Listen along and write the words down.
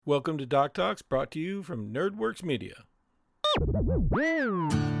Welcome to Doc Talks, brought to you from Nerdworks Media.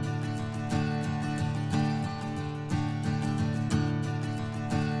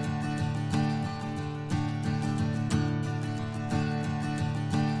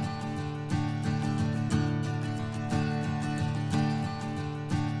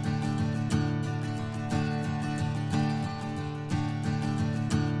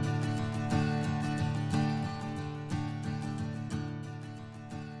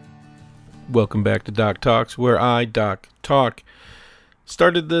 Welcome back to Doc Talks, where I, Doc, talk.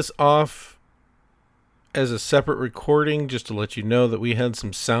 Started this off as a separate recording just to let you know that we had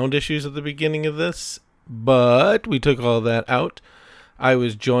some sound issues at the beginning of this, but we took all that out. I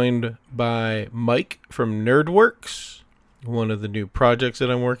was joined by Mike from Nerdworks, one of the new projects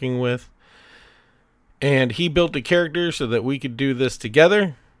that I'm working with, and he built a character so that we could do this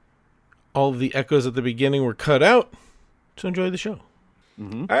together. All of the echoes at the beginning were cut out, so enjoy the show.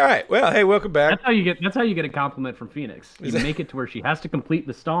 Mm-hmm. All right. Well, hey, welcome back. That's how you get a compliment from Phoenix. You make it to where she has to complete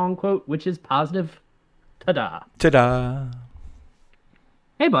the song quote, which is positive. Ta-da. Ta-da.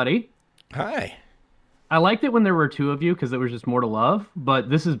 Hey, buddy. Hi. I liked it when there were two of you because there was just more to love, but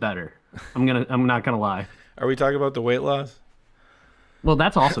this is better. I'm not gonna lie. Are we talking about the weight loss? Well,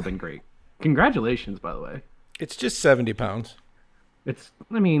 that's also been great. Congratulations, by the way. It's just 70 pounds. It's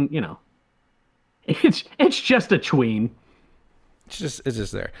just a tween. It's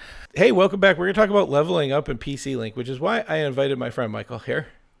just there. Hey, welcome back. We're going to talk about leveling up in PC Link, which is why I invited my friend Michael here.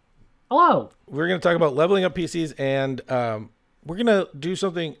 Hello. We're going to talk about leveling up PCs, and we're going to do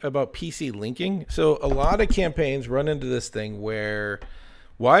something about PC linking. So a lot of campaigns run into this thing where,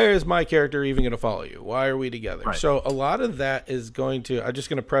 why is my character even going to follow you? Why are we together? Right. So a lot of that is I'm just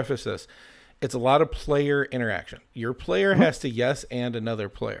going to preface this. It's a lot of player interaction. Your player has to yes and another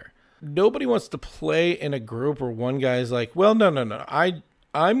player. Nobody wants to play in a group where one guy's like, well, no.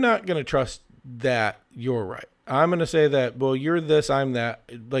 I'm not going to trust that you're right. I'm going to say that, well, you're this, I'm that.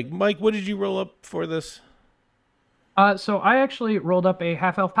 Like, Mike, what did you roll up for this? So I actually rolled up a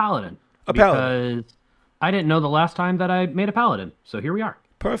half-elf paladin. Paladin. Because I didn't know the last time that I made a paladin. So here we are.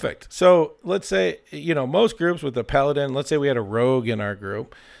 Perfect. So let's say, most groups with a paladin, let's say we had a rogue in our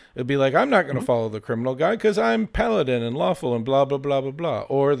group. It'd be like, I'm not going to follow the criminal guy because I'm paladin and lawful and blah, blah, blah, blah, blah.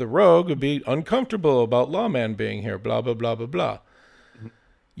 Or the rogue would be uncomfortable about lawman being here, blah, blah, blah, blah, blah.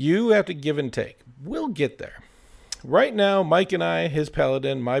 You have to give and take. We'll get there. Right now, Mike and I, his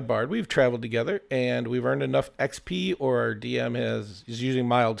paladin, my bard, we've traveled together and we've earned enough XP, or our DM is using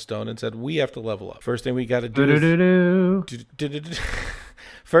Mildstone and said, we have to level up. First thing we got to do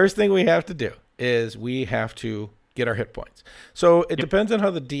First thing we have to do is we have to get our hit points. So it depends on how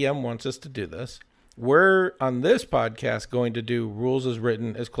the DM wants us to do this. We're on this podcast going to do rules as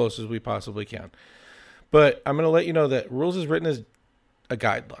written as close as we possibly can. But I'm going to let you know that rules as written is a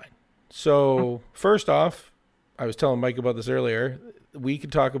guideline. So first off, I was telling Mike about this earlier. We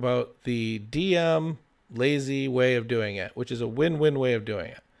could talk about the DM lazy way of doing it, which is a win-win way of doing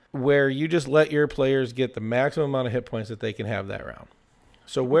it, where you just let your players get the maximum amount of hit points that they can have that round.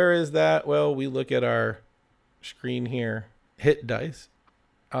 So where is that? Well, we look at our screen here, hit dice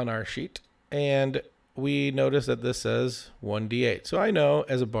on our sheet, and we notice that this says 1d8. So I know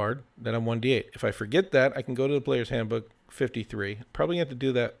as a bard that I'm 1d8. If I forget that, I can go to the player's handbook 53. Probably have to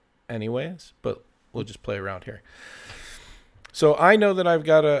do that anyways, but we'll just play around here. So I know that I've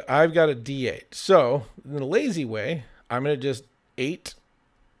got a d8. So in the lazy way, I'm going to just 8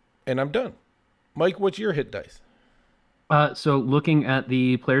 and I'm done. Mike, what's your hit dice? So looking at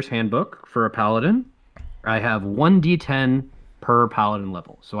the player's handbook for a paladin, I have 1d10 per paladin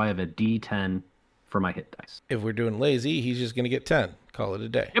level. So I have a d10 for my hit dice. If we're doing lazy, he's just going to get 10. Call it a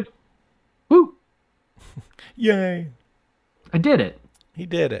day. Yep. Woo! Yay. I did it. He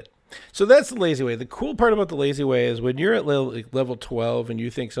did it. So that's the lazy way. The cool part about the lazy way is when you're at level 12 and you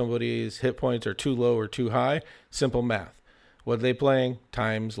think somebody's hit points are too low or too high, simple math. What are they playing?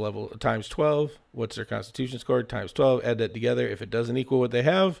 Times 12. What's their constitution score? Times 12. Add that together. If it doesn't equal what they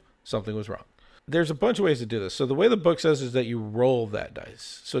have, something was wrong. There's a bunch of ways to do this. So the way the book says is that you roll that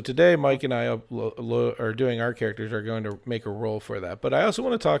dice. So today, Mike and I are doing our characters are going to make a roll for that. But I also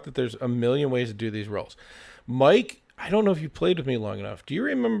want to talk that there's a million ways to do these rolls. Mike, I don't know if you played with me long enough. Do you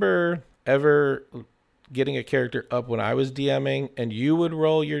remember ever getting a character up when I was DMing and you would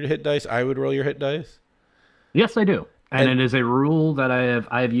roll your hit dice, I would roll your hit dice? Yes, I do. And it is a rule that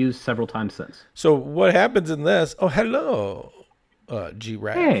I have used several times since. So what happens in this? Oh, hello,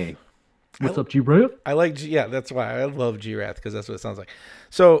 G-Wrath. Hey. What's up, G-Wrath? I like, that's why I love G-Wrath, because that's what it sounds like.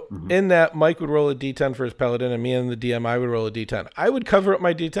 So in that, Mike would roll a D10 for his paladin, and me and the DM, I would roll a D10. I would cover up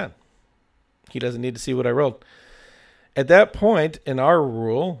my D10. He doesn't need to see what I rolled. At that point in our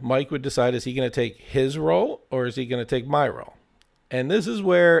rule, Mike would decide, is he going to take his roll or is he going to take my roll? And this is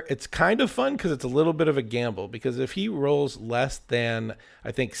where it's kind of fun because it's a little bit of a gamble. Because if he rolls less than,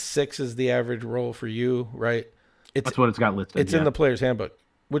 I think 6 is the average roll for you, right? That's what it's got listed. It's in the player's handbook,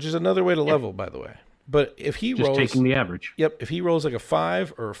 which is another way to level, by the way. But if he just rolls, taking the average. Yep. If he rolls like a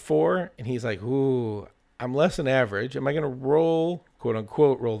 5 or a 4 and he's like, ooh, I'm less than average. Am I going to roll, quote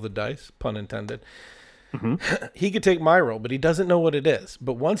unquote, roll the dice, pun intended? Mm-hmm. He could take my roll, but he doesn't know what it is.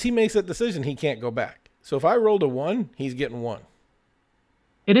 But once he makes that decision, he can't go back. So if I rolled a 1, he's getting 1.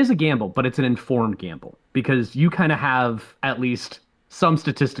 It is a gamble, but it's an informed gamble because you kind of have at least some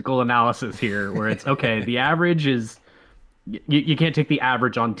statistical analysis here where it's okay. The average is you can't take the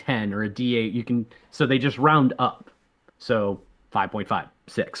average on 10 or a D8. You can, so they just round up. So 5.5,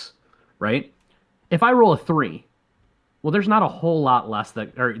 6, right? If I roll a 3, well, there's not a whole lot less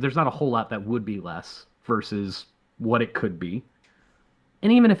there's not a whole lot that would be less versus what it could be.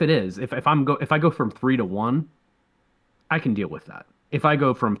 And even if it is, if I go from 3 to 1, I can deal with that. If I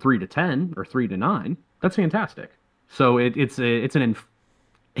go from 3 to 10 or 3 to 9, that's fantastic. So it's an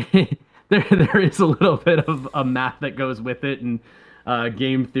there is a little bit of a math that goes with it and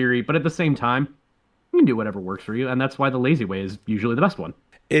game theory, but at the same time, you can do whatever works for you, and that's why the lazy way is usually the best one.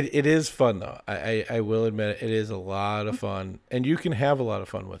 It is fun though. I will admit it is a lot of fun, and you can have a lot of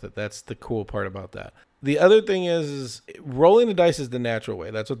fun with it. That's the cool part about that. The other thing is rolling the dice is the natural way.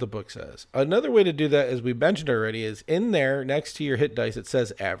 That's what the book says. Another way to do that, as we mentioned already, is in there next to your hit dice, it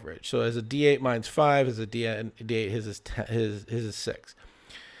says average. So as a D8, mine's 5. As a D8, his is 6.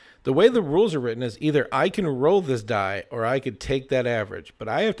 The way the rules are written is either I can roll this die or I could take that average, but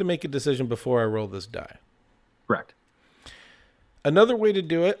I have to make a decision before I roll this die. Correct. Another way to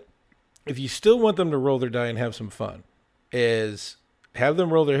do it, if you still want them to roll their die and have some fun, is have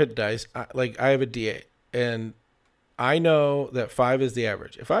them roll their hit dice. Like I have a D8, and I know that 5 is the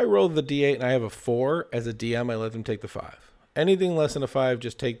average. If I roll the D8 and I have a 4 as a DM, I let them take the 5. Anything less than a 5,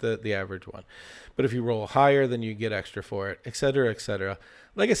 just take the average one. But if you roll higher, then you get extra for it, et cetera, et cetera.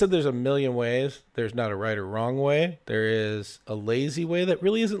 Like I said, there's a million ways. There's not a right or wrong way. There is a lazy way that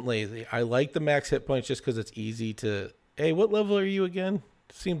really isn't lazy. I like the max hit points just because it's easy to, hey, what level are you again?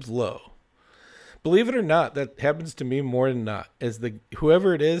 Seems low. Believe it or not, that happens to me more than not.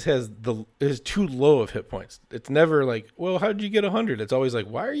 Whoever it is is too low of hit points. It's never like, well, how did you get 100? It's always like,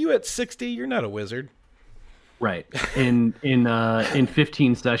 why are you at 60? You're not a wizard. Right. In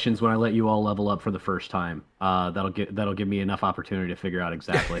 15 sessions when I let you all level up for the first time, that'll give me enough opportunity to figure out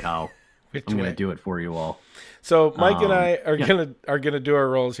exactly how I'm going to do it for you all. So Mike and I are gonna do our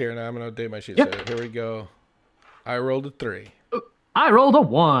rolls here, and I'm gonna update my sheet. Yep. So here we go. I rolled a 3. I rolled a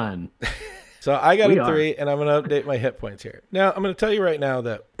 1. So I got a 3, and I'm going to update my hit points here. Now, I'm going to tell you right now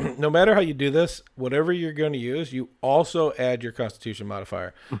that no matter how you do this, whatever you're going to use, you also add your Constitution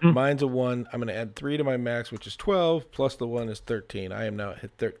modifier. Mm-hmm. Mine's a 1. I'm going to add 3 to my max, which is 12, plus the 1 is 13. I am now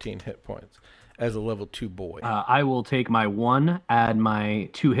at 13 hit points as a level 2 boy. I will take my 1, add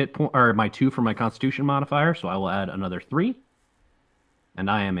my 2 hit point, or my 2 for my Constitution modifier, so I will add another 3. And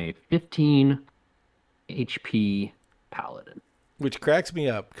I am a 15 HP paladin. Which cracks me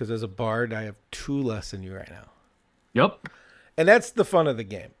up because as a bard, I have 2 less than you right now. Yep. And that's the fun of the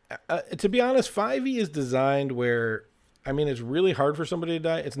game. To be honest, 5e is designed where, I mean, it's really hard for somebody to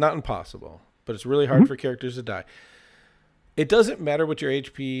die. It's not impossible, but it's really hard for characters to die. It doesn't matter what your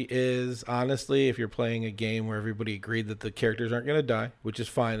HP is, honestly, if you're playing a game where everybody agreed that the characters aren't going to die, which is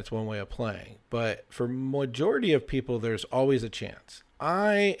fine. It's one way of playing. But for majority of people, there's always a chance.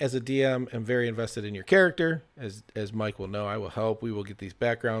 I, as a DM, am very invested in your character. As Mike will know, I will help. We will get these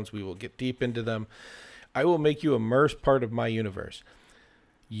backgrounds. We will get deep into them. I will make you immerse part of my universe.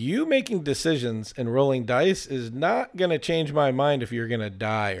 You making decisions and rolling dice is not going to change my mind if you're going to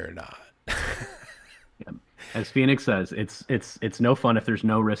die or not. As Phoenix says, it's no fun if there's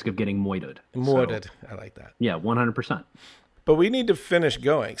no risk of getting moited. Moited. So, I like that. Yeah, 100%. But we need to finish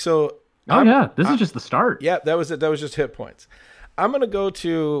going. So this is just the start. Yeah, that was it. That was just hit points. I'm going to go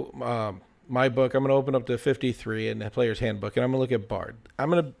to my book. I'm going to open up to 53 in the player's handbook, and I'm going to look at Bard. I'm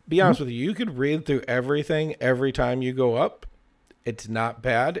going to be honest with you. You could read through everything every time you go up. It's not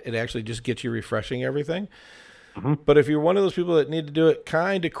bad. It actually just gets you refreshing everything. Mm-hmm. But if you're one of those people that need to do it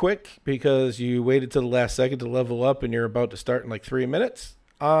kind of quick because you waited till the last second to level up and you're about to start in like 3 minutes,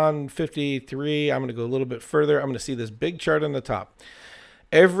 on 53, I'm going to go a little bit further. I'm going to see this big chart on the top.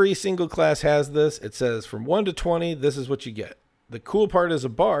 Every single class has this. It says from 1 to 20, this is what you get. The cool part as a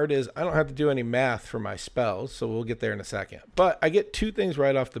bard is I don't have to do any math for my spells, so we'll get there in a second. But I get 2 things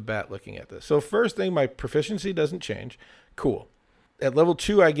right off the bat looking at this. So first thing, my proficiency doesn't change. Cool. At level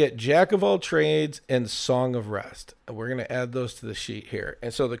 2, I get Jack of all trades and Song of Rest. And we're going to add those to the sheet here.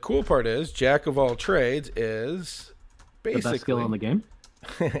 And so the cool part is Jack of all trades is basically... The best skill in the game?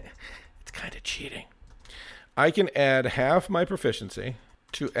 It's kind of cheating. I can add half my proficiency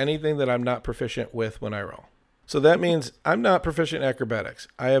to anything that I'm not proficient with when I roll. So that means I'm not proficient in acrobatics.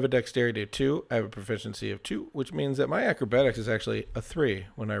 I have a dexterity of 2. I have a proficiency of 2, which means that my acrobatics is actually a 3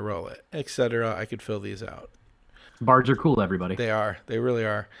 when I roll it, etc. I could fill these out. Bards are cool, everybody. They are. They really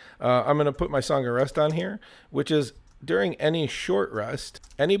are. I'm going to put my Song of Rest on here, which is during any short rest,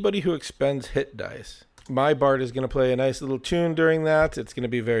 anybody who expends hit dice, my bard is going to play a nice little tune during that. It's going to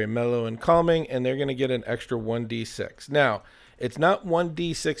be very mellow and calming, and they're going to get an extra 1d6. Now, it's not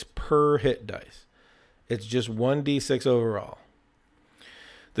 1d6 per hit dice. It's just 1d6 overall.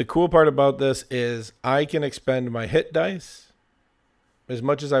 The cool part about this is I can expend my hit dice as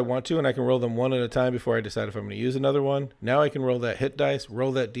much as I want to, and I can roll them one at a time before I decide if I'm going to use another one. Now I can roll that hit dice,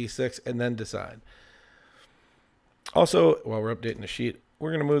 roll that d6, and then decide. Also, while we're updating the sheet,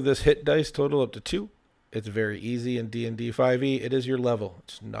 we're going to move this hit dice total up to 2. It's very easy in D&D 5e. It is your level.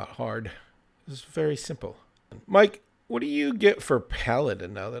 It's not hard. It's very simple. Mike, what do you get for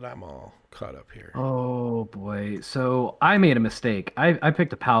Paladin now that I'm all caught up here? Oh, boy. So I made a mistake. I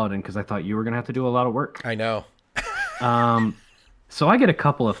picked a Paladin because I thought you were going to have to do a lot of work. I know. So I get a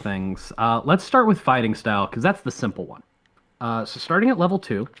couple of things. Let's start with fighting style, because that's the simple one. So starting at level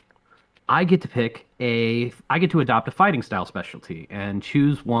 2, I get to adopt a fighting style specialty and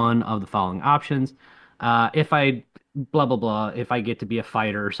choose one of the following options. If I get to be a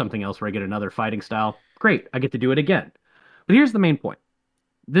fighter or something else where I get another fighting style, great, I get to do it again. But here's the main point.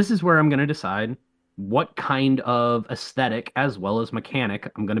 This is where I'm going to decide what kind of aesthetic as well as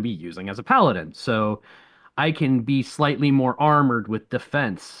mechanic I'm going to be using as a paladin. So I can be slightly more armored with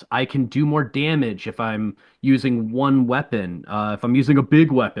defense. I can do more damage if I'm using one weapon, if I'm using a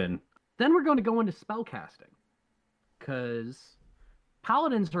big weapon. Then we're going to go into spellcasting, because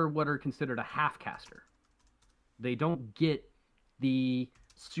paladins are what are considered a half-caster. They don't get the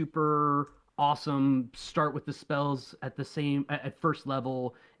super awesome start with the spells at first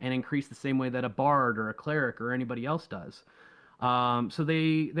level and increase the same way that a bard or a cleric or anybody else does. So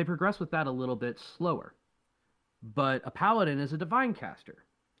they progress with that a little bit slower. But a paladin is a divine caster.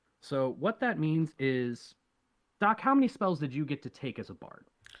 So what that means is, Doc, how many spells did you get to take as a bard?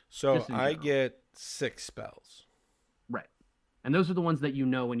 So I get 6 spells. Right. And those are the ones that you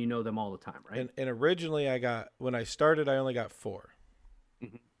know when you know them all the time, right? And originally when I started, I only got 4.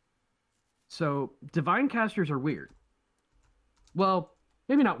 Mm-hmm. So divine casters are weird. Well,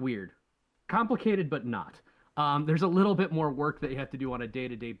 maybe not weird. Complicated, but not. There's a little bit more work that you have to do on a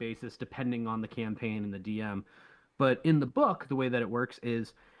day-to-day basis depending on the campaign and the DM. But in the book, the way that it works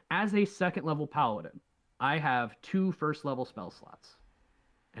is, as a second-level paladin, I have 2 first-level spell slots.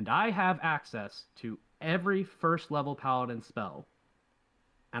 And I have access to every first-level paladin spell.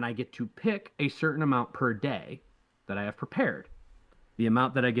 And I get to pick a certain amount per day that I have prepared. The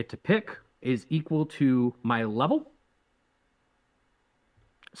amount that I get to pick is equal to my level.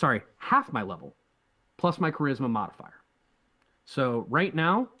 Sorry, half my level, plus my charisma modifier. So right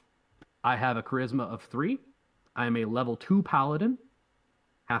now, I have a charisma of 3. I am a level 2 paladin.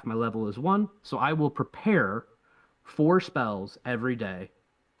 Half my level is 1. So I will prepare 4 spells every day,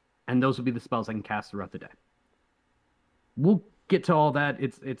 and those will be the spells I can cast throughout the day. We'll get to all that.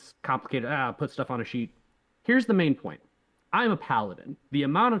 It's complicated. Put stuff on a sheet. Here's the main point. I'm a paladin. The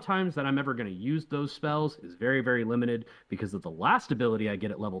amount of times that I'm ever going to use those spells is very, very limited because of the last ability I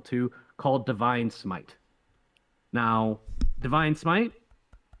get at level 2 called Divine Smite. Now, Divine Smite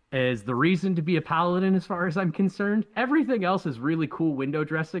is the reason to be a paladin as far as I'm concerned. Everything else is really cool window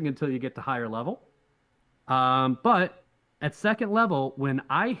dressing until you get to higher level. But at second level, when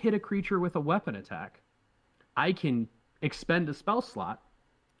I hit a creature with a weapon attack, I can expend a spell slot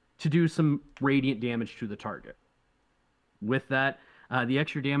to do some radiant damage to the target. With that, the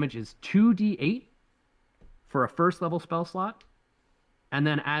extra damage is 2d8 for a first level spell slot. And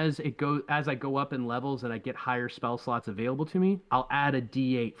then as I go up in levels and I get higher spell slots available to me, I'll add a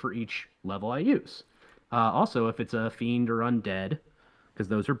d8 for each level I use. Also, if it's a fiend or undead, because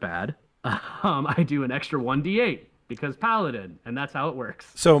those are bad, I do an extra 1d8 because paladin, and that's how it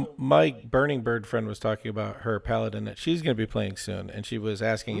works. So my Burning Bird friend was talking about her paladin that she's going to be playing soon, and she was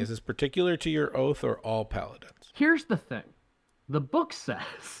asking, is this particular to your oath or all paladins? Here's the thing. The book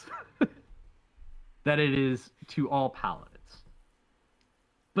says that it is to all paladins.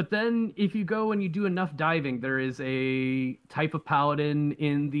 But then if you go and you do enough diving, there is a type of paladin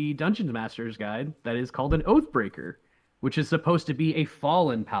in the Dungeon Master's Guide that is called an Oathbreaker, which is supposed to be a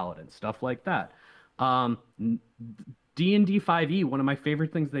fallen paladin, stuff like that. D&D 5e, one of my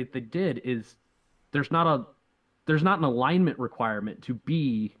favorite things they did is there's not a there's not an alignment requirement to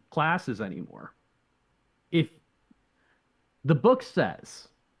be classes anymore. If the book says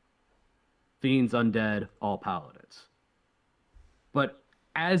fiends, undead, all paladins, but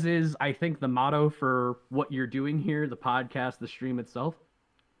as is, I think, the motto for what you're doing here, the podcast, the stream itself,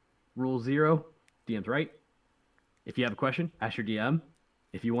 rule zero, DM's right. If you have a question, ask your DM.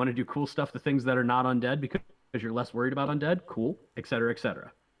 If you want to do cool stuff, the things that are not undead because you're less worried about undead, cool, etc.,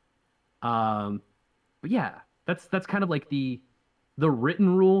 etc. But yeah, that's kind of like the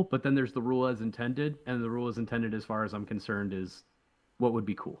written rule, but then there's the rule as intended, and the rule as intended, as far as I'm concerned, is what would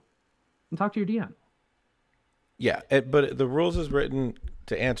be cool. And talk to your DM. Yeah, but the rules is written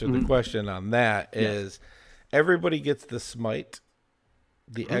to answer the question on that is everybody gets the smite,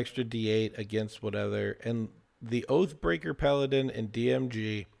 the extra D8 against whatever, and the Oathbreaker Paladin in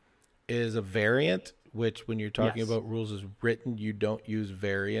DMG is a variant, which when you're talking about rules is written, you don't use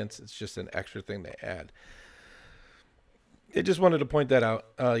variants. It's just an extra thing they add. I just wanted to point that out.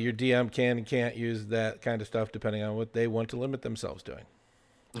 Your DM can and can't use that kind of stuff depending on what they want to limit themselves doing.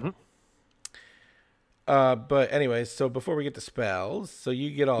 But anyways, so before we get to spells, so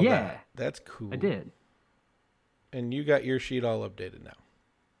you get all that. That's cool. I did. And you got your sheet all updated now.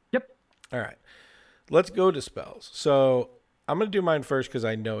 Yep. All right. Let's go to spells. So I'm going to do mine first because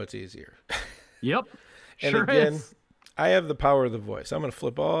I know it's easier. Yep. And sure again, is. I have the power of the voice. I'm going to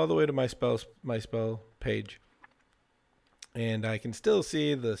flip all the way to my spell page. And I can still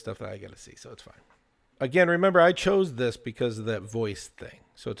see the stuff that I got to see, so it's fine. Again, remember, I chose this because of that voice thing.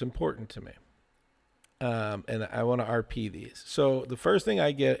 So it's important to me. And I want to RP these. So the first thing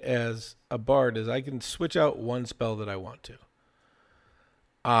I get as a bard is I can switch out one spell that I want to.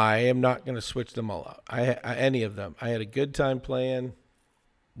 I am not going to switch them all out. Any of them. I had a good time playing.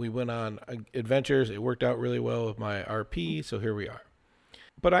 We went on adventures. It worked out really well with my RP, so here we are.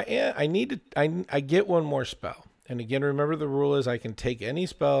 But I get one more spell. And again, remember the rule is I can take any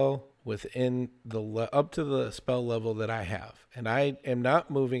spell within up to the spell level that I have. And I am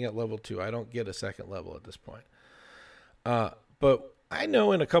not moving at level 2. I don't get a second level at this point. But I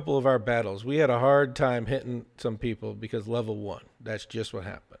know in a couple of our battles, we had a hard time hitting some people because level 1. That's just what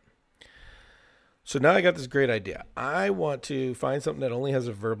happened. So now I got this great idea. I want to find something that only has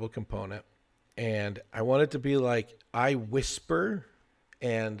a verbal component. And I want it to be like I whisper.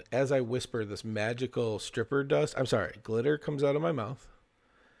 And as I whisper, this magical glitter comes out of my mouth.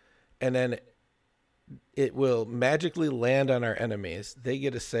 And then it will magically land on our enemies. They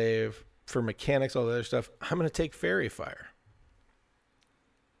get a save for mechanics, all the other stuff. I'm going to take Fairy Fire.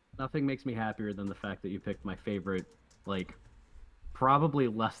 Nothing makes me happier than the fact that you picked my favorite, probably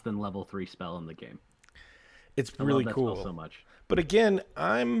less than level 3 spell in the game. It's really cool. I love that spell so much. But again,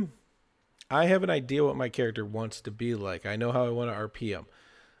 I have an idea what my character wants to be like. I know how I want to RP him.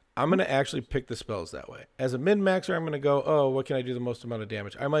 I'm going to actually pick the spells that way. As a min-maxer, I'm going to go, what can I do the most amount of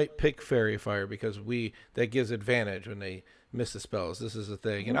damage? I might pick Fairy Fire because that gives advantage when they miss the spells. This is the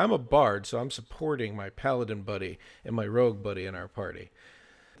thing. And I'm a bard, so I'm supporting my paladin buddy and my rogue buddy in our party.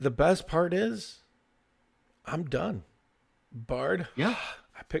 The best part is I'm done. Bard, yeah.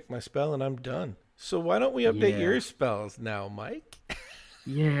 I picked my spell and I'm done. So why don't we update your spells now, Mike?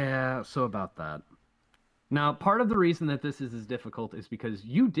 Yeah, so about that. Now, part of the reason that this is as difficult is because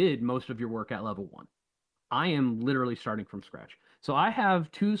you did most of your work at level 1. I am literally starting from scratch. So I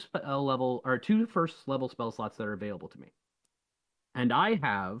have two first level spell slots that are available to me. And I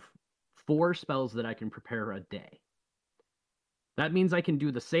have 4 spells that I can prepare a day. That means I can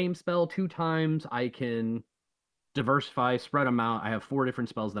do the same spell 2 times. I can diversify, spread them out. I have 4 different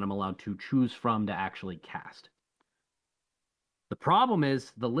spells that I'm allowed to choose from to actually cast. The problem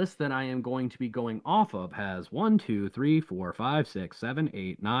is the list that I am going to be going off of has 1, 2, 3, 4, 5, 6, 7,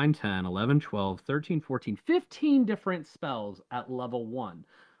 8, 9, 10, 11, 12, 13, 14, 15 different spells at level 1.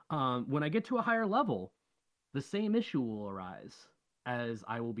 When I get to a higher level, the same issue will arise as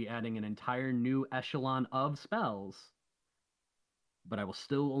I will be adding an entire new echelon of spells, but I will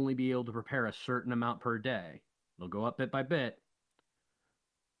still only be able to prepare a certain amount per day. It'll go up bit by bit,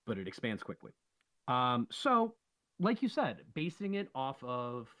 but it expands quickly. So like you said, basing it off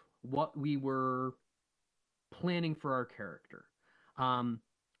of what we were planning for our character.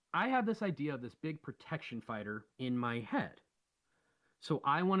 I have this idea of this big protection fighter in my head. So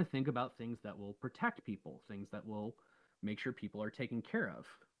I want to think about things that will protect people, things that will make sure people are taken care of.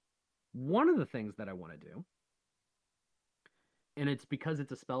 One of the things that I want to do, and it's because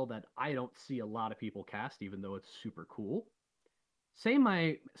it's a spell that I don't see a lot of people cast, even though it's super cool. Say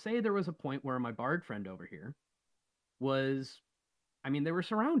there was a point where my bard friend over here they were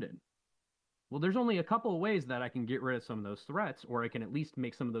surrounded. Well, there's only a couple of ways that I can get rid of some of those threats, or I can at least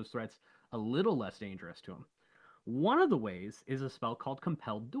make some of those threats a little less dangerous to him. One of the ways is a spell called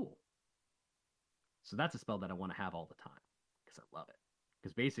Compelled Duel. So that's a spell that I want to have all the time because I love it.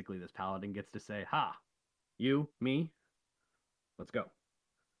 Because basically, this paladin gets to say, "Ha, you, me, let's go."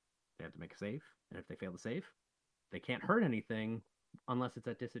 They have to make a save, and if they fail to save, they can't hurt anything unless it's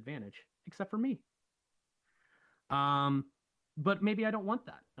at disadvantage, except for me. Um, but maybe I don't want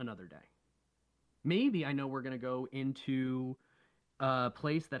that another day. Maybe I know we're gonna go into a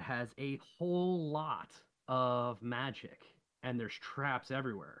place that has a whole lot of magic, and there's traps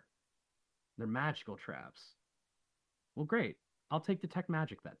everywhere. They're magical traps. Well, great. I'll take detect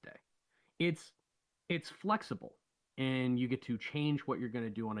magic that day. It's it's flexible, and you get to change what you're going to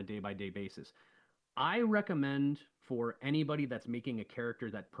do on a day by day basis. I recommend for anybody that's making a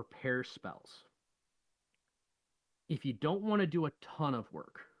character that prepares spells, if you don't want to do a ton of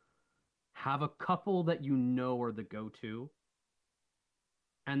work, have a couple that you know are the go-to,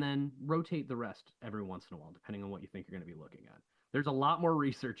 and then rotate the rest every once in a while, depending on what you think you're going to be looking at. There's a lot more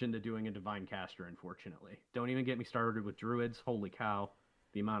research into doing a divine caster, unfortunately. Don't even get me started with druids. Holy cow,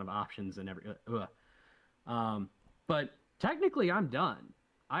 the amount of options and but technically, I'm done.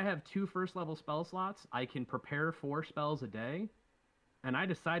 I have 2 first level spell slots. I can prepare 4 spells a day, and I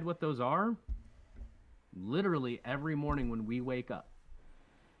decide what those are literally every morning when we wake up.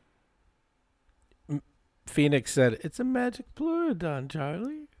 Phoenix said, "It's a magic pleurodon,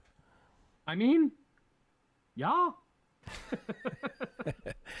 Charlie." I mean, yeah.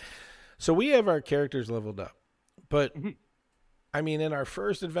 So we have our characters leveled up, but I mean, in our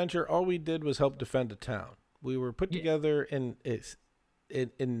first adventure, all we did was help defend a town. We were put together in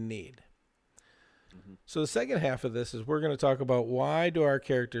need. So the second half of this is we're going to talk about why do our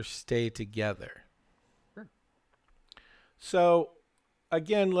characters stay together. Sure. So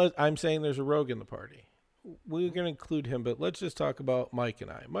again, I'm saying there's a rogue in the party. We're going to include him, but let's just talk about Mike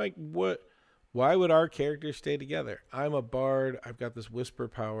and I. Mike, why would our characters stay together? I'm a bard. I've got this whisper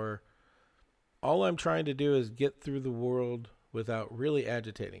power. All I'm trying to do is get through the world without really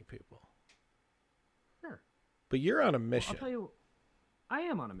agitating people. Sure. But you're on a mission. I'll tell you, I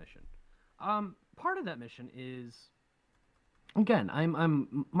am on a mission. Part of that mission is, again,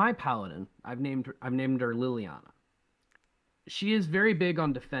 I'm my paladin. I've named her Liliana. She is very big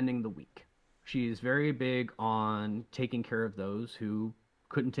on defending the weak. She is very big on taking care of those who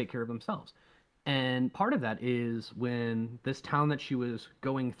couldn't take care of themselves. And part of that is when this town that she was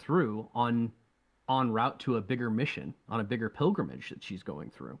going through on route to a bigger mission, on a bigger pilgrimage that she's going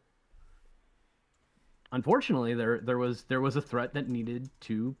through. Unfortunately, there was a threat that needed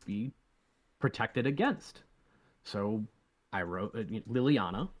to be protected against. So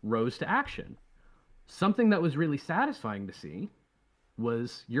Liliana rose to action. Something that was really satisfying to see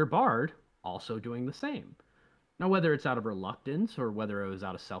was your bard also doing the same. Now, whether it's out of reluctance or whether it was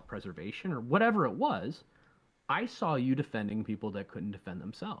out of self-preservation or whatever it was, I saw you defending people that couldn't defend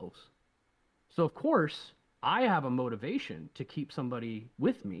themselves. So, of course, I have a motivation to keep somebody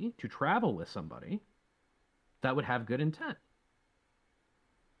with me, to travel with somebody that would have good intent.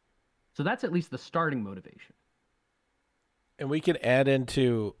 So that's at least the starting motivation. And we can add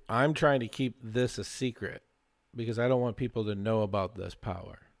into, I'm trying to keep this a secret because I don't want people to know about this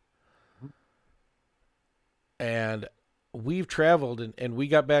power. And we've traveled and we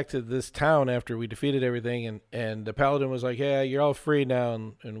got back to this town after we defeated everything. And the paladin was like, "Yeah, you're all free now.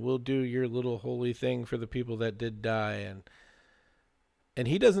 And we'll do your little holy thing for the people that did die." And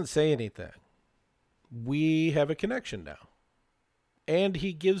he doesn't say anything. We have a connection now. And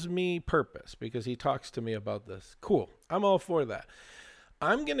he gives me purpose because he talks to me about this. Cool. I'm all for that.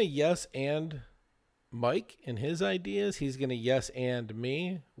 I'm going to yes and Mike and his ideas. He's going to yes and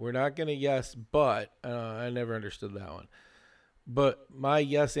me. We're not going to yes but. I never understood that one. But my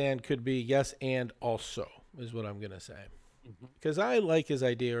yes and could be yes and also is what I'm going to say. Because I like his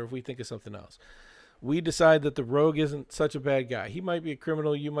idea, or if we think of something else. We decide that the rogue isn't such a bad guy. He might be a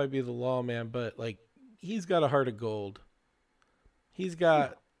criminal. You might be the lawman. But like, he's got a heart of gold. He's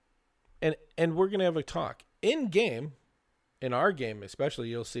got, and we're going to have a talk. In game, in our game especially,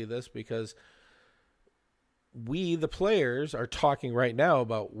 you'll see this because we, the players, are talking right now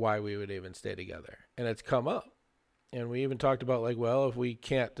about why we would even stay together. And it's come up. And we even talked about like, well, if we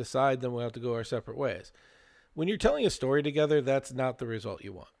can't decide, then we'll have to go our separate ways. When you're telling a story together, that's not the result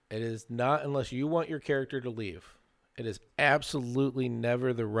you want. It is not unless you want your character to leave. It is absolutely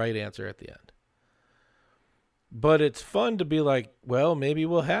never the right answer at the end. But it's fun to be like, well, maybe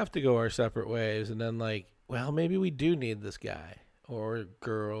we'll have to go our separate ways. And then like, well, maybe we do need this guy or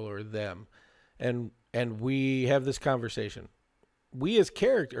girl or them. And we have this conversation. we as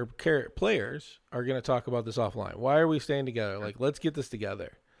players are going to talk about this offline. Why are we staying together? Like, let's get this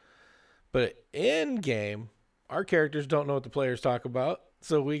together. But in game, our characters don't know what the players talk about,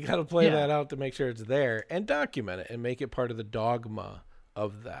 so we got to play that out to make sure it's there and document it and make it part of the dogma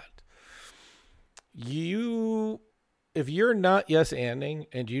of that. If you're not yes-anding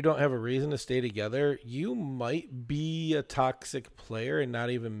and you don't have a reason to stay together, you might be a toxic player and not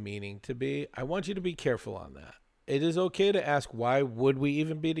even meaning to be. I want you to be careful on that. It is okay to ask, why would we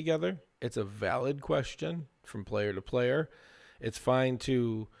even be together? It's a valid question from player to player. It's fine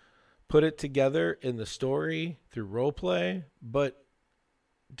to put it together in the story through role play, but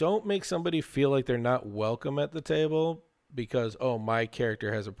don't make somebody feel like they're not welcome at the table because, oh, my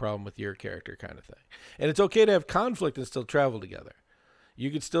character has a problem with your character kind of thing. And it's okay to have conflict and still travel together.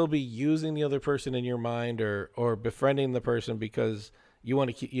 You could still be using the other person in your mind or befriending the person because you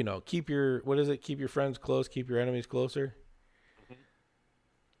want to keep your friends close, keep your enemies closer.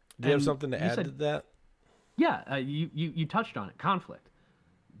 Do you have something to add to that? Yeah, you touched on it. Conflict.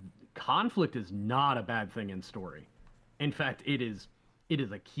 Conflict is not a bad thing in story. In fact, it is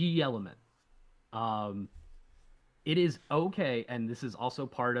a key element. It is okay, and this is also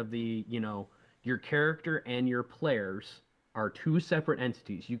part of the, your character and your players are two separate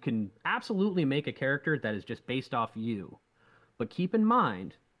entities. You can absolutely make a character that is just based off you, but keep in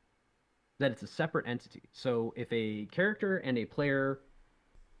mind that it's a separate entity. So if a character and a player,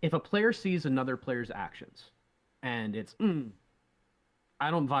 if a player sees another player's actions and it's,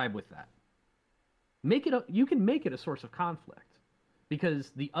 I don't vibe with that, you can make it a source of conflict,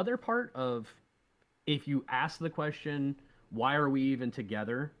 because the other part of, if you ask the question, why are we even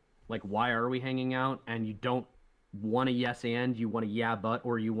together? Like, why are we hanging out? And you don't want a yes and, you want a yeah but,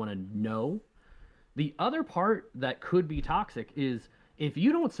 or you want to no. The other part that could be toxic is if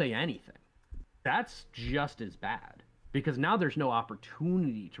you don't say anything, that's just as bad, because now there's no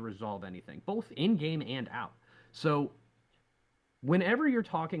opportunity to resolve anything, both in game and out. So whenever you're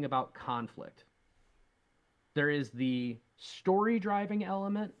talking about conflict, there is the story driving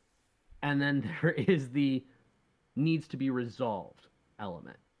element, and then there is the needs to be resolved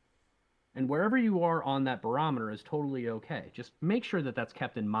element. And wherever you are on that barometer is totally okay. Just make sure that that's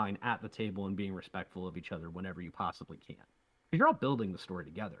kept in mind at the table and being respectful of each other whenever you possibly can. Because you're all building the story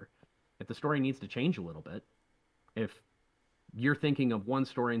together. If the story needs to change a little bit, if you're thinking of one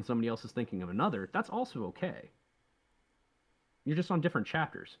story and somebody else is thinking of another, that's also okay. You're just on different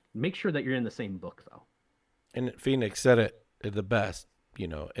chapters. Make sure that you're in the same book, though. And Phoenix said it the best.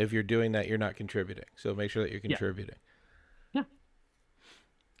 If you're doing that, you're not contributing. So make sure that you're contributing. Yeah.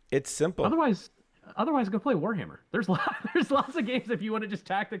 It's simple. Otherwise, go play Warhammer. There's lots of games if you want to just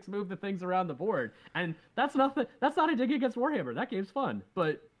tactics move the things around the board, and that's not a dig against Warhammer. That game's fun,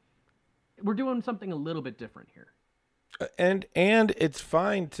 but we're doing something a little bit different here. And it's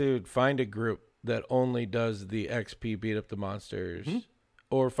fine to find a group that only does the XP beat up the monsters,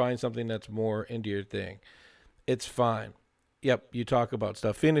 or find something that's more into your thing. It's fine. Yep, you talk about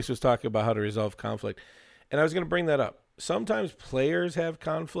stuff. Phoenix was talking about how to resolve conflict, and I was going to bring that up. Sometimes players have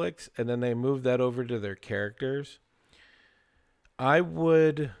conflicts, and then they move that over to their characters. I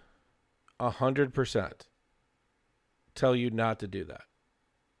would 100% tell you not to do that.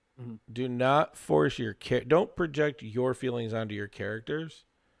 Mm-hmm. Do not force don't project your feelings onto your characters.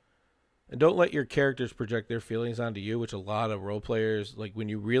 And don't let your characters project their feelings onto you, which a lot of role players, like when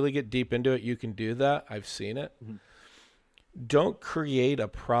you really get deep into it, you can do that. I've seen it. Mm-hmm. Don't create a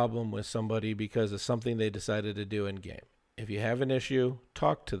problem with somebody because of something they decided to do in game. If you have an issue,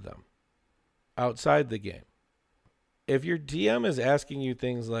 talk to them outside the game. If your DM is asking you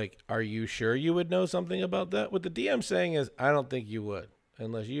things like, are you sure you would know something about that? What the DM saying is, I don't think you would.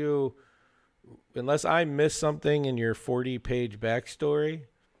 Unless I missed something in your 40-page backstory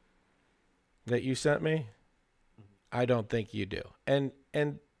that you sent me, I don't think you do. And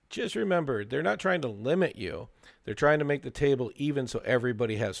just remember, they're not trying to limit you. They're trying to make the table even so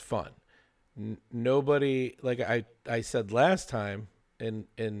everybody has fun. Nobody, like I said last time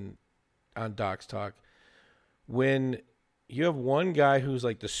on Doc's Talk, when you have one guy who's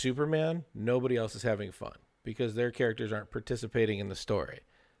like the Superman, nobody else is having fun because their characters aren't participating in the story.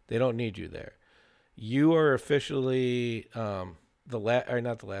 They don't need you there. You are officially not the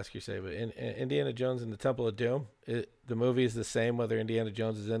Last Crusade, but in Indiana Jones and the Temple of Doom. The movie is the same whether Indiana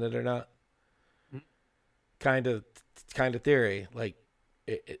Jones is in it or not. Kind of theory. Like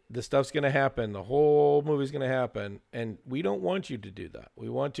the stuff's going to happen. The whole movie's going to happen, and we don't want you to do that. We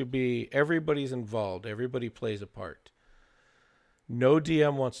want to be everybody's involved. Everybody plays a part. No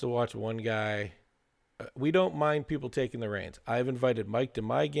DM wants to watch one guy We don't mind people taking the reins. I've invited Mike to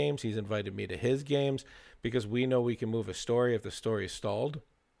my games. He's invited me to his games because we know we can move a story. If the story is stalled,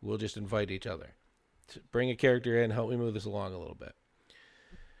 we'll just invite each other. Bring a character in, help me move this along a little bit.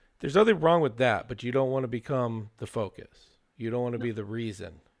 There's nothing wrong with that, but you don't want to become the focus. You don't want to be the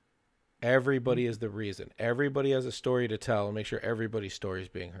reason. Everybody is the reason. Everybody has a story to tell, and make sure everybody's story is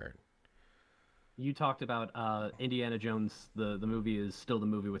being heard. You talked about Indiana Jones. The movie is still the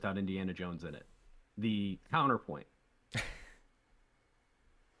movie without Indiana Jones in it. The counterpoint.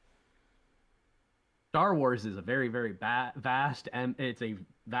 Star Wars is a very, very vast, and it's a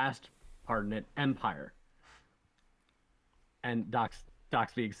vast, pardon it, empire. And Doc's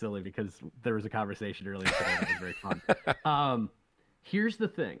being silly because there was a conversation earlier today that was very fun. Here's the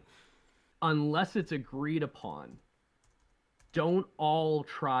thing. Unless it's agreed upon, don't all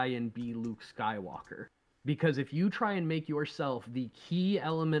try and be Luke Skywalker. Because if you try and make yourself the key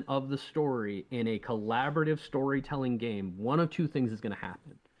element of the story in a collaborative storytelling game, one of two things is going to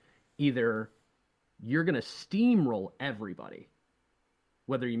happen. Either you're going to steamroll everybody,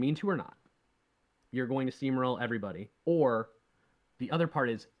 whether you mean to or not. You're going to steamroll everybody. Or the other part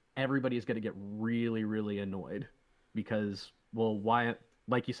is everybody is going to get really, really annoyed. Because, well, why,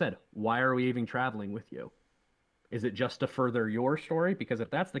 like you said, why are we even traveling with you? Is it just to further your story? Because if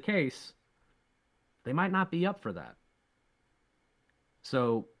that's the case, they might not be up for that.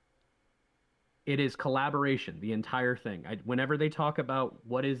 So it is collaboration, the entire thing. Whenever they talk about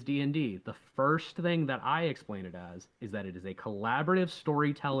what is D&D, the first thing that I explain it as is that it is a collaborative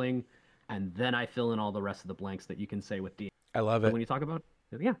storytelling, and then I fill in all the rest of the blanks that you can say with D&D. I love But it. when you talk about,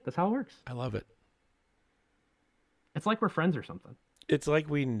 yeah, that's how it works. I love it. It's like we're friends or something. It's like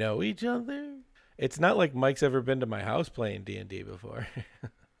we know each other. It's not like Mike's ever been to my house playing D&D before.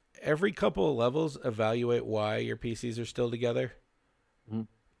 Every couple of levels, evaluate why your PCs are still together. Mm-hmm.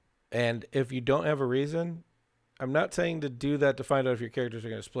 And if you don't have a reason, I'm not saying to do that to find out if your characters are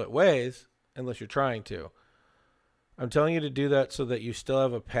going to split ways, unless you're trying to. I'm telling you to do that so that you still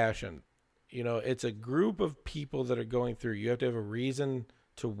have a passion. You know, it's a group of people that are going through. You have to have a reason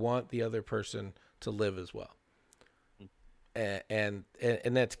to want the other person to live as well. And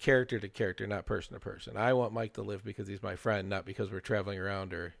that's character to character, not person to person. I want Mike to live because he's my friend, not because we're traveling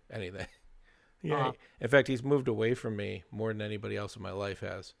around or anything. Yeah. In fact, he's moved away from me more than anybody else in my life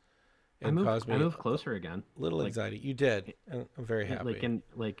has. I moved closer again. Little anxiety. You did. And I'm very happy.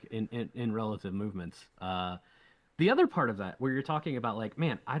 In relative movements. The other part of that, where you're talking about like,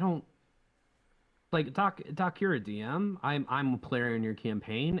 man, I don't like Doc. You're a DM. I'm a player in your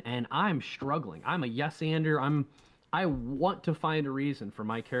campaign, and I'm struggling. I'm a yes-ander. I want to find a reason for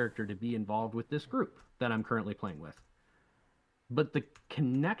my character to be involved with this group that I'm currently playing with. But the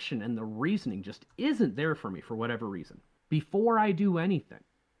connection and the reasoning just isn't there for me for whatever reason. Before I do anything,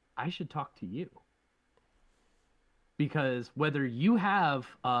 I should talk to you. Because whether you have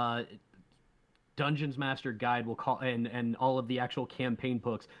Dungeons Master Guide will call and all of the actual campaign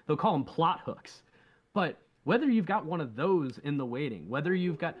books, they'll call them plot hooks. But whether you've got one of those in the waiting, whether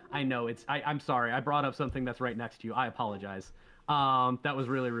you've got, I know I'm sorry, I brought up something that's right next to you. I apologize. That was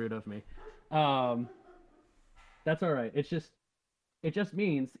really rude of me. That's all right. It just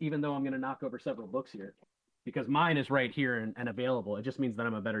means, even though I'm going to knock over several books here, because mine is right here and available, it just means that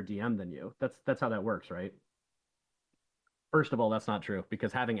I'm a better DM than you. That's how that works, right? First of all, that's not true,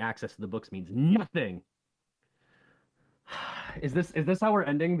 because having access to the books means nothing. Is this how we're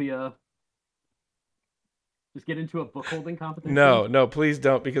ending the just get into a book holding competition? No, please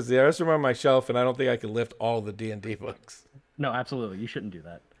don't, because the rest are on my shelf, and I don't think I can lift all the D&D books. No, absolutely. You shouldn't do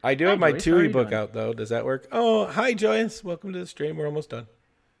that. I do have my TUI book out, though. Does that work? Oh, hi, Joyce. Welcome to the stream. We're almost done.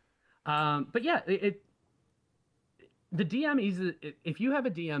 But yeah, the DM is, if you have a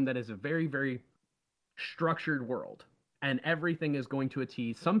DM that is a very, very structured world, and everything is going to a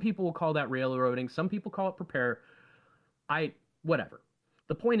T, some people will call that railroading, some people call it prepare. Whatever.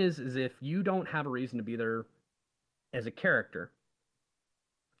 The point is if you don't have a reason to be there as a character,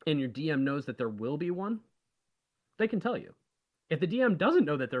 and your DM knows that there will be one, they can tell you. If the DM doesn't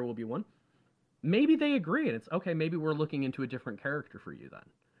know that there will be one, maybe they agree, and it's okay, maybe we're looking into a different character for you then.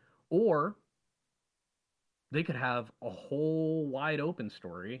 Or they could have a whole wide open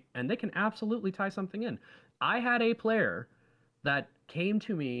story, and they can absolutely tie something in. I had a player that came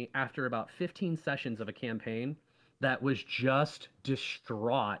to me after about 15 sessions of a campaign that was just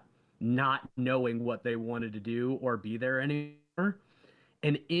distraught, not knowing what they wanted to do or be there anymore.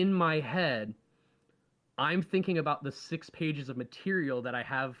 And in my head, I'm thinking about the 6 pages of material that I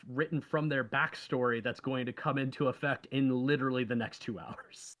have written from their backstory that's going to come into effect in literally the next 2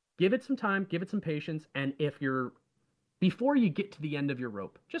 hours. Give it some time, give it some patience, and before you get to the end of your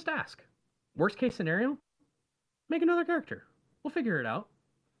rope, just ask. Worst case scenario, make another character. We'll figure it out.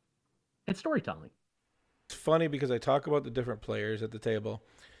 It's storytelling. It's funny because I talk about the different players at the table,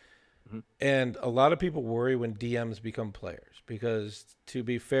 Mm-hmm. and a lot of people worry when DMs become players because, to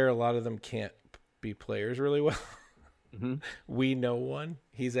be fair, a lot of them can't be players really well. Mm-hmm. We know one.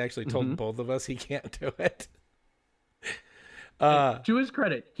 He's actually told Mm-hmm. both of us he can't do it. To his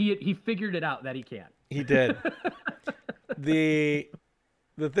credit, he figured it out that he can. He did. The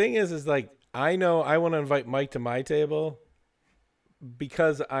thing is like, I know I want to invite Mike to my table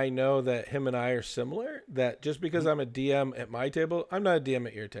because I know that him and I are similar, that just because I'm a DM at my table, I'm not a DM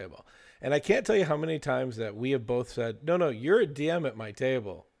at your table. And I can't tell you how many times that we have both said, no, you're a DM at my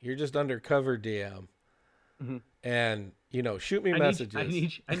table. You're just undercover DM. Mm-hmm. And, shoot me messages.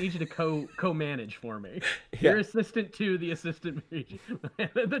 I need you to co-manage for me. Yeah. You're assistant to the assistant.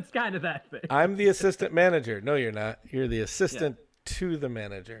 That's kind of that thing. I'm the assistant manager. No, you're not. You're the assistant to the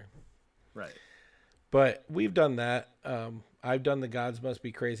manager. Right. But we've done that. I've done the Gods Must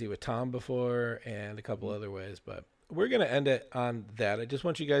Be Crazy with Tom before and a couple other ways, but we're going to end it on that. I just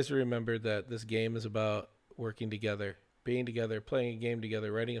want you guys to remember that this game is about working together, being together, playing a game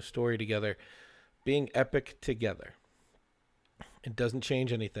together, writing a story together, being epic together. It doesn't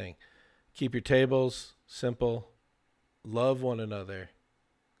change anything. Keep your tables simple, love one another,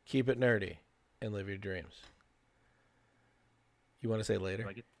 keep it nerdy, and live your dreams. You want to say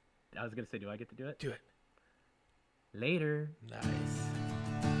later? I was going to say, do I get to do it? Do it. Later. Nice.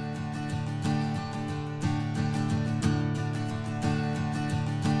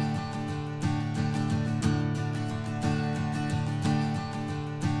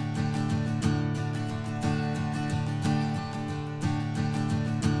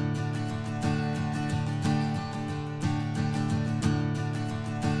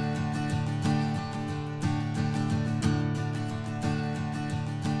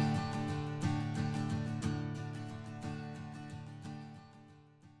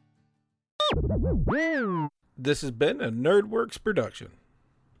 This has been a NerdWorks production.